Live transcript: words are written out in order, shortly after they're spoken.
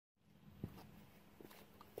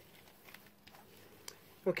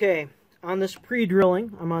Okay, on this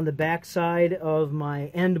pre-drilling, I'm on the back side of my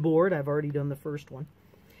end board. I've already done the first one.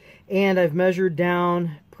 And I've measured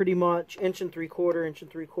down pretty much 1 3/4 inch, 1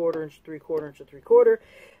 3/4 inch, 3/4 inch, 3/4,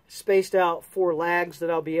 spaced out 4 lags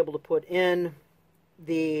that I'll be able to put in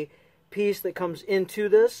the piece that comes into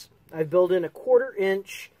this. I've built in a 1/4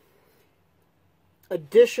 inch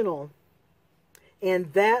additional,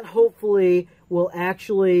 and that hopefully will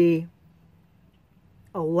actually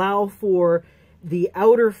allow for the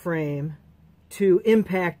outer frame to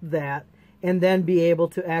impact that and then be able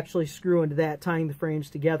to actually screw into that, tying the frames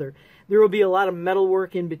together. There will be a lot of metal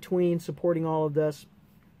work in between supporting all of this,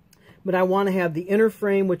 but I want to have the inner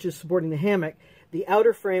frame, which is supporting the hammock, the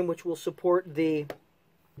outer frame, which will support the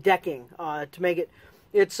decking to make it,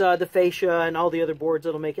 it's the fascia and all the other boards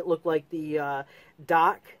that'll make it look like the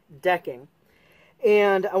dock decking.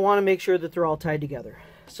 And I want to make sure that they're all tied together.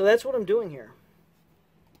 So that's what I'm doing here.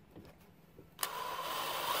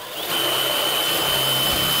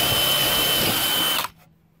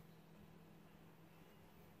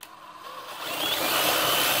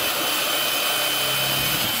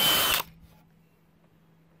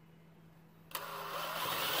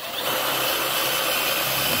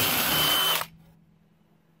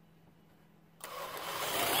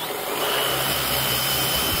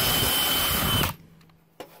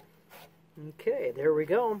 Okay, there we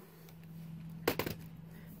go.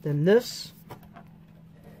 Then this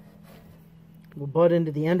will butt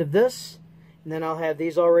into the end of this, and then I'll have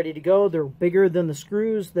these all ready to go. They're bigger than the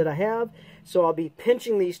screws that I have, so I'll be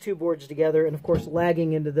pinching these two boards together and, of course,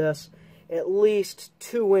 lagging into this at least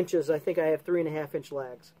 2 inches. I think I have 3.5 inch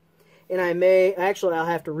lags. And I'll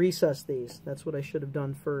have to recess these. That's what I should have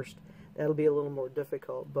done first. That'll be a little more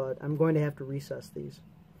difficult, but I'm going to have to recess these.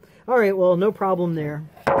 All right, well, no problem there.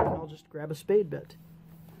 I'll just grab a spade bit.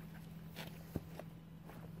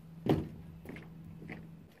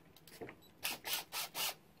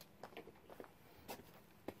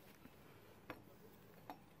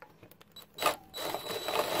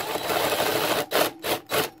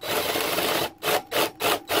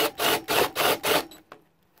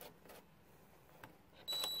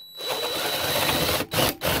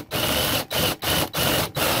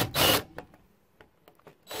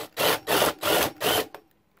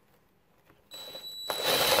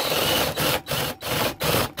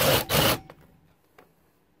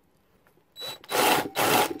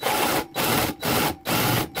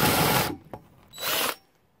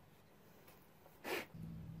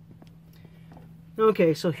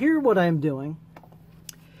 Okay, so here what I'm doing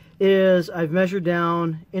is I've measured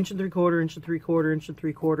down 1 3/4 inch, 3/4 inch,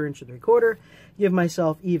 3/4 inch, 3/4, give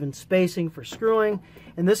myself even spacing for screwing,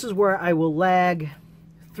 and this is where I will lag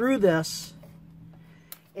through this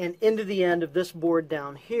and into the end of this board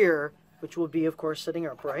down here, which will be, of course, sitting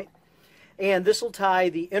upright. And this will tie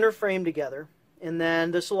the inner frame together, and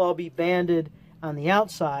then this will all be banded on the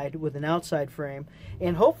outside with an outside frame.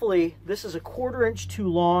 And hopefully this is a 1/4 inch too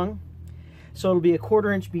long, so it'll be a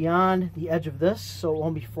 1/4 inch beyond the edge of this, so it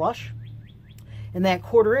won't be flush. And that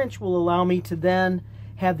 1/4 inch will allow me to then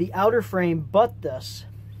have the outer frame butt this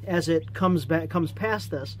as it comes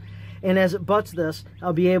past this. And as it butts this,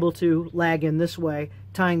 I'll be able to lag in this way,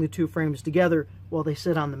 tying the two frames together while they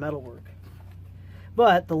sit on the metalwork.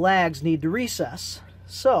 But the lags need to recess,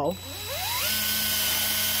 so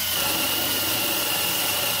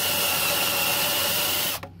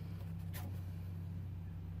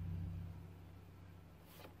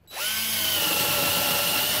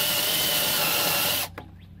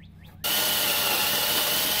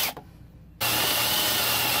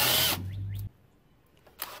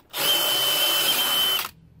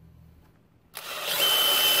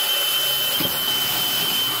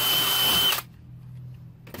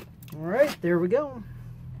there we go.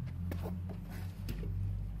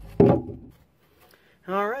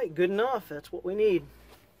 All right, good enough. That's what we need.